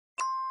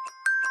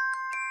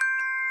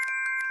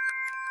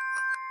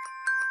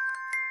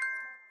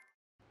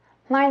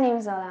My name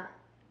is Ola.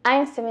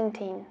 I'm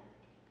 17.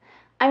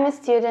 I'm a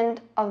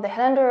student of the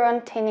Helen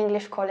Duran Teen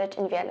English College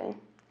in Wieluniu.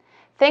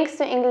 Thanks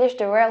to English,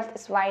 the world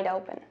is wide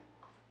open.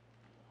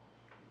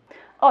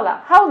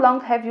 Ola, how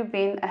long have you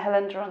been a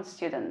Helen Duran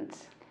student?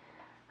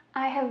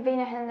 I have been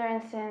a Helen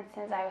Duran student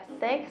since I was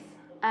 6,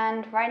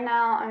 and right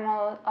now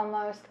I'm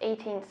almost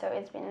 18, so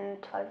it's been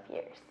 12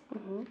 years.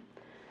 Mm-hmm.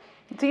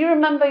 Do you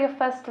remember your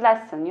first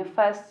lesson, your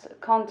first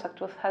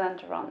contact with Helen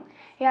Duran?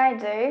 Yeah, I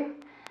do.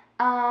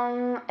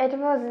 It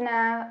was in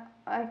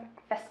a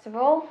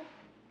festival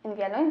in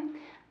Wieluniu,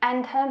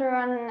 and Helen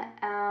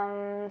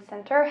Duran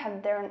Center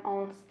had their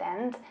own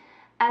stand,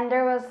 and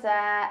there was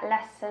a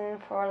lesson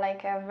for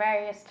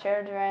various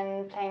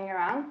children playing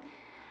around,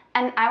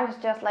 and I was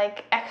just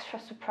extra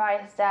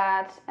surprised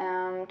that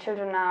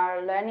children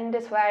are learning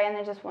this way, and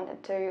I just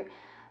wanted to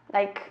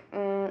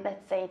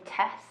let's say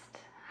test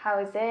how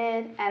is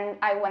it, and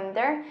I went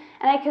there,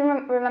 and I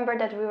can remember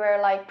that we were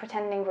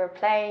pretending we're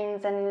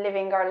planes and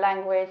living our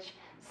language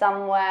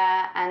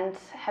somewhere and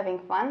having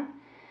fun.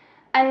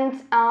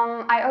 And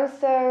I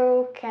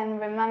also can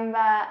remember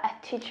a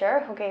teacher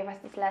who gave us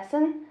this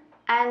lesson,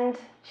 and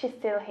she's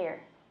still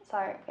here. So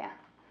yeah,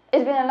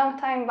 it's been a long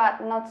time,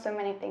 but not so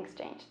many things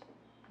changed.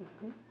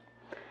 Mm-hmm.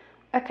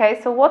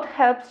 Okay, so what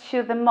helps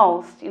you the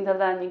most in the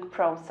learning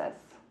process?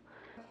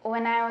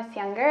 When I was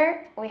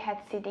younger, we had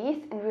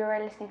CDs, and we were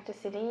listening to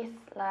CDs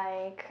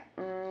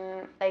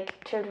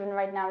like children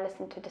right now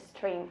listen to the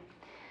stream.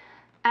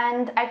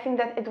 And I think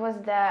that it was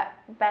the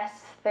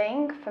best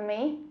thing for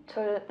me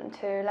to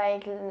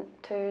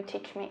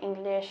teach me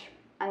English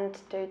and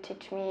to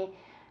teach me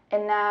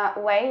in a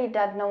way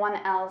that no one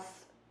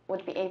else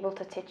would be able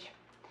to teach.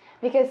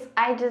 Because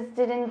I just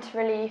didn't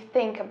really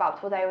think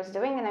about what I was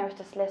doing, and I was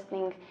just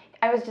listening.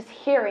 I was just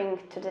hearing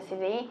to the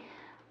CD,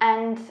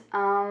 and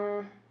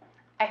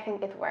I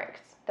think it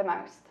worked the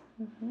most.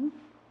 Mm-hmm.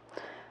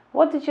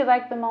 What did you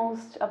like the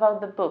most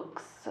about the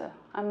books?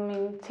 I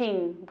mean,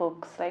 teen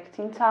books, like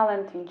Teen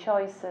Talent, Teen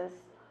Choices.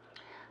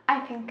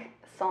 I think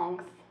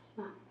songs.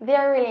 They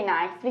are really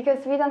nice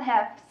because we don't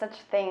have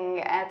such thing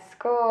at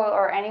school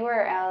or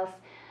anywhere else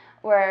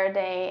where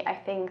they, I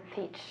think,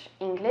 teach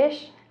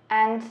English,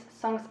 and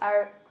songs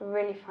are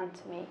really fun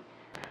to me.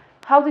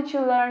 How did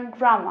you learn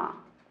grammar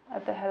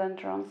at the Helen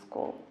Duran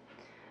School?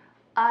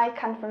 I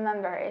can't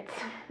remember it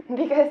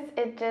because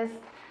it just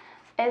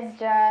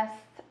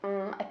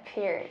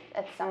appeared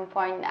at some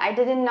point. I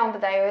didn't know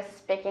that I was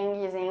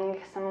speaking using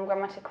some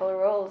grammatical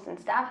rules and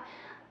stuff.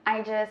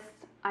 I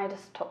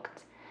just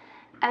talked.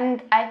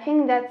 And I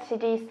think that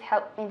CDs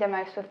helped me the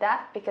most with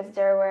that because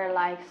there were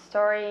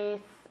stories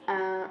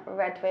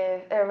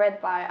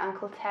read by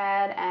Uncle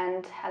Ted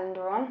and Helen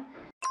Duran.